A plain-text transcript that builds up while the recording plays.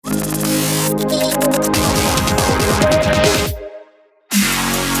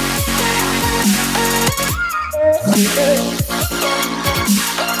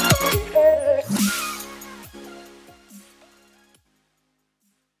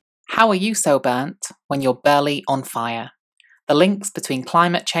How are you so burnt when you're barely on fire? The links between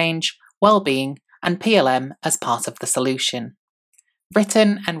climate change, well-being, and PLM as part of the solution.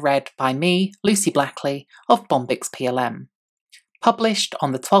 Written and read by me, Lucy Blackley, of Bombix PLM. Published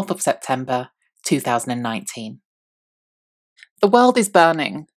on the 12th of September, 2019. The world is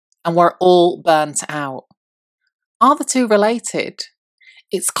burning, and we're all burnt out. Are the two related?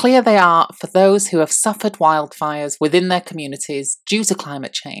 It's clear they are for those who have suffered wildfires within their communities due to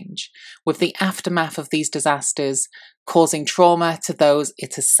climate change, with the aftermath of these disasters causing trauma to those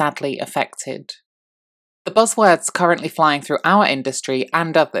it has sadly affected. The buzzwords currently flying through our industry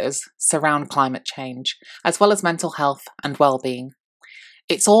and others surround climate change, as well as mental health and well-being.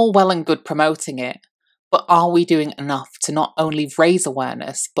 It's all well and good promoting it, but are we doing enough to not only raise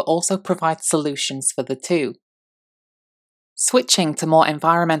awareness, but also provide solutions for the two? Switching to more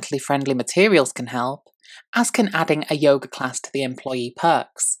environmentally friendly materials can help, as can adding a yoga class to the employee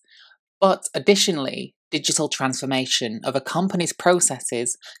perks. But additionally, digital transformation of a company's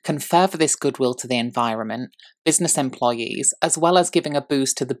processes can further this goodwill to the environment, business employees, as well as giving a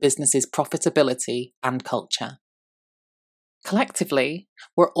boost to the business's profitability and culture. Collectively,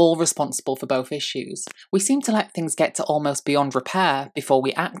 we're all responsible for both issues. We seem to let things get to almost beyond repair before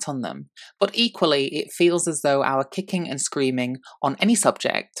we act on them, but equally it feels as though our kicking and screaming on any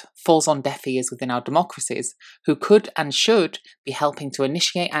subject falls on deaf ears within our democracies, who could and should be helping to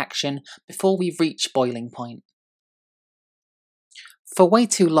initiate action before we reach boiling point. For way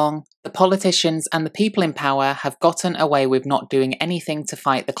too long, the politicians and the people in power have gotten away with not doing anything to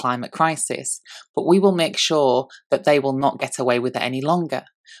fight the climate crisis, but we will make sure that they will not get away with it any longer.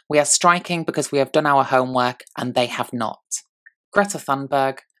 We are striking because we have done our homework and they have not. Greta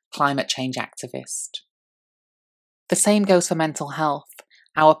Thunberg, climate change activist. The same goes for mental health.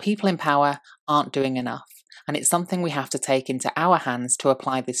 Our people in power aren't doing enough, and it's something we have to take into our hands to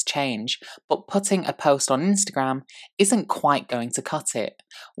apply this change, but putting a post on Instagram isn't quite going to cut it.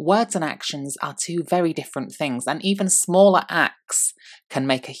 Words and actions are two very different things, and even smaller acts can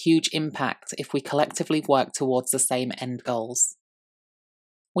make a huge impact if we collectively work towards the same end goals.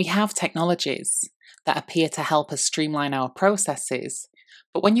 We have technologies that appear to help us streamline our processes,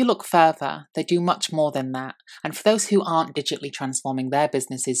 but when you look further, they do much more than that. And for those who aren't digitally transforming their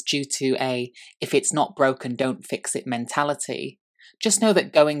businesses due to a if it's not broken, don't fix it mentality, just know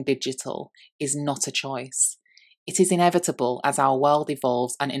that going digital is not a choice. It is inevitable as our world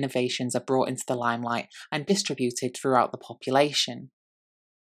evolves and innovations are brought into the limelight and distributed throughout the population.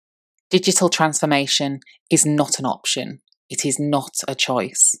 Digital transformation is not an option. It is not a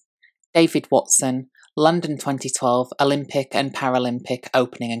choice. David Watson, London 2012 Olympic and Paralympic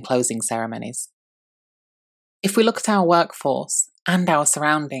opening and closing ceremonies. If we look at our workforce and our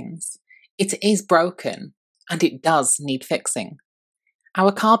surroundings, it is broken and it does need fixing.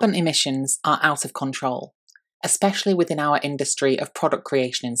 Our carbon emissions are out of control, especially within our industry of product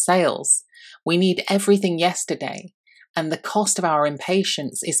creation and sales. We need everything yesterday, and the cost of our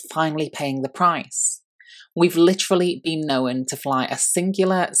impatience is finally paying the price. We've literally been known to fly a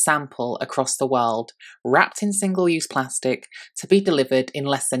singular sample across the world, wrapped in single-use plastic, to be delivered in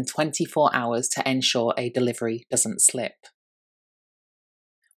less than 24 hours to ensure a delivery doesn't slip.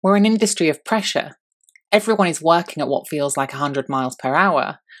 We're an industry of pressure. Everyone is working at what feels like 100 miles per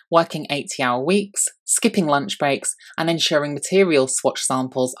hour, working 80-hour weeks, skipping lunch breaks, and ensuring material swatch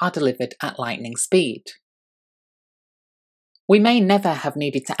samples are delivered at lightning speed. We may never have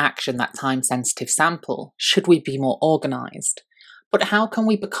needed to action that time-sensitive sample should we be more organised. But how can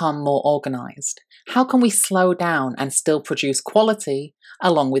we become more organised? How can we slow down and still produce quality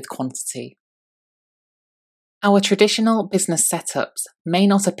along with quantity? Our traditional business setups may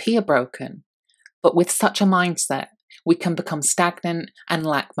not appear broken, but with such a mindset, we can become stagnant and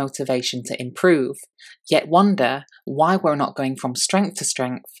lack motivation to improve, yet wonder why we're not going from strength to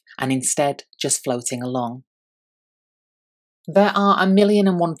strength and instead just floating along. There are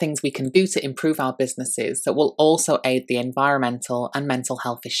 1,000,001 things we can do to improve our businesses that will also aid the environmental and mental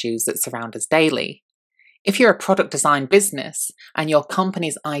health issues that surround us daily. If you're a product design business and your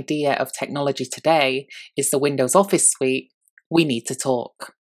company's idea of technology today is the Windows Office suite, we need to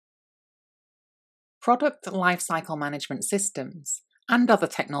talk. Product lifecycle management systems and other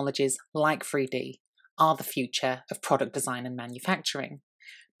technologies like 3D are the future of product design and manufacturing.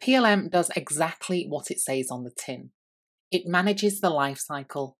 PLM does exactly what it says on the tin. It manages the life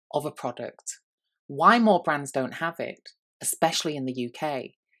cycle of a product. Why more brands don't have it, especially in the UK,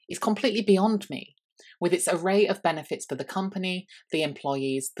 is completely beyond me, with its array of benefits for the company, the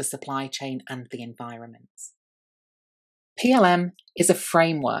employees, the supply chain, and the environment. PLM is a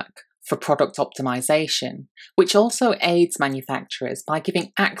framework for product optimization, which also aids manufacturers by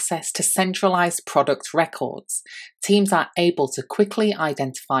giving access to centralized product records. Teams are able to quickly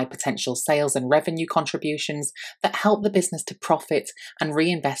identify potential sales and revenue contributions that help the business to profit and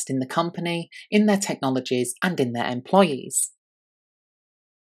reinvest in the company, in their technologies, and in their employees.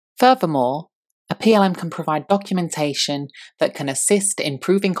 Furthermore, a PLM can provide documentation that can assist in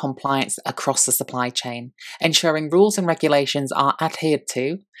improving compliance across the supply chain, ensuring rules and regulations are adhered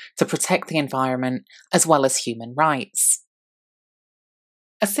to protect the environment as well as human rights.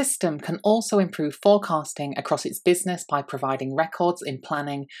 A system can also improve forecasting across its business by providing records in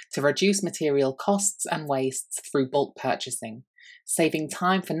planning to reduce material costs and wastes through bulk purchasing, saving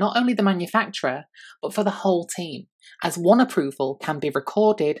time for not only the manufacturer, but for the whole team, as one approval can be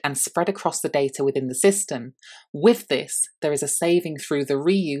recorded and spread across the data within the system. With this, there is a saving through the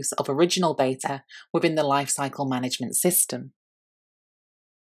reuse of original data within the lifecycle management system.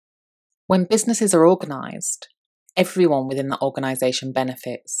 When businesses are organised, everyone within the organisation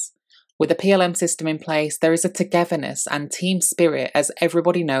benefits. With a PLM system in place, there is a togetherness and team spirit as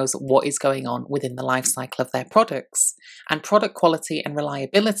everybody knows what is going on within the life cycle of their products, and product quality and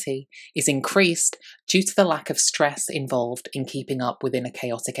reliability is increased due to the lack of stress involved in keeping up within a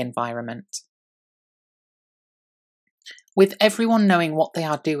chaotic environment. With everyone knowing what they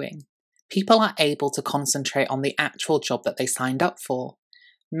are doing, people are able to concentrate on the actual job that they signed up for.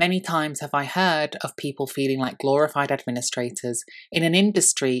 Many times have I heard of people feeling like glorified administrators in an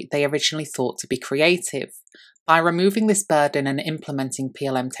industry they originally thought to be creative. By removing this burden and implementing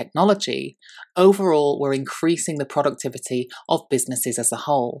PLM technology, overall we're increasing the productivity of businesses as a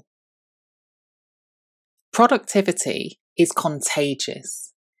whole. Productivity is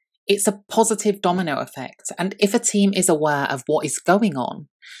contagious. It's a positive domino effect, and if a team is aware of what is going on,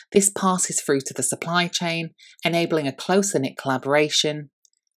 this passes through to the supply chain, enabling a closer-knit collaboration.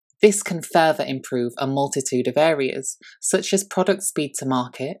 This can further improve a multitude of areas, such as product speed to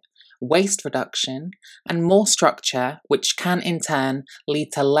market, waste reduction, and more structure, which can in turn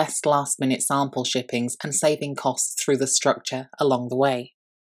lead to less last-minute sample shippings and saving costs through the structure along the way.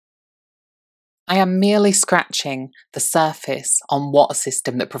 I am merely scratching the surface on what a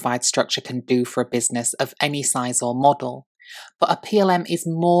system that provides structure can do for a business of any size or model. But a PLM is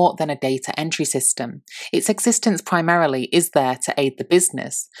more than a data entry system. Its existence primarily is there to aid the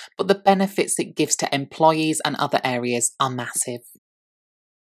business, but the benefits it gives to employees and other areas are massive.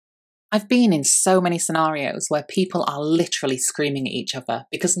 I've been in so many scenarios where people are literally screaming at each other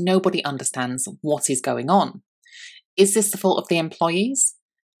because nobody understands what is going on. Is this the fault of the employees?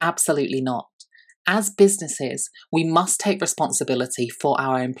 Absolutely not. As businesses, we must take responsibility for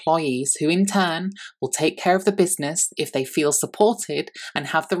our employees, who in turn will take care of the business if they feel supported and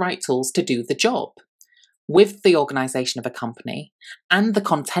have the right tools to do the job. With the organisation of a company and the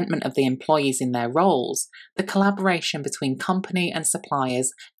contentment of the employees in their roles, the collaboration between company and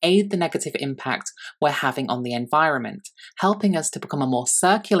suppliers aid the negative impact we're having on the environment, helping us to become a more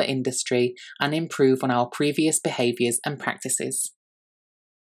circular industry and improve on our previous behaviours and practices.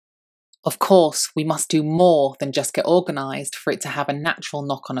 Of course, we must do more than just get organised for it to have a natural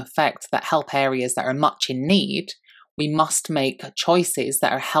knock-on effect that help areas that are much in need. We must make choices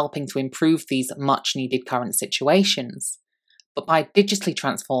that are helping to improve these much-needed current situations. But by digitally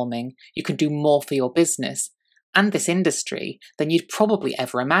transforming, you can do more for your business and this industry than you'd probably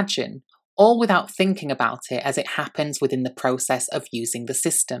ever imagine, all without thinking about it as it happens within the process of using the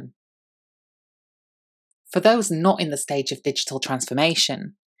system. For those not in the stage of digital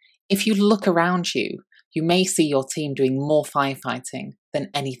transformation, if you look around you, you may see your team doing more firefighting than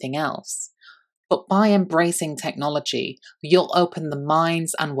anything else. But by embracing technology, you'll open the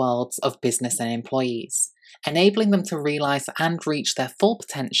minds and worlds of business and employees, enabling them to realise and reach their full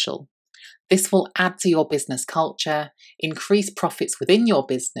potential. This will add to your business culture, increase profits within your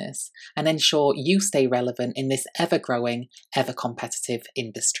business, and ensure you stay relevant in this ever-growing, ever-competitive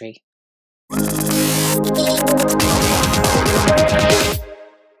industry.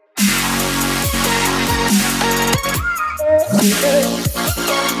 Yeah.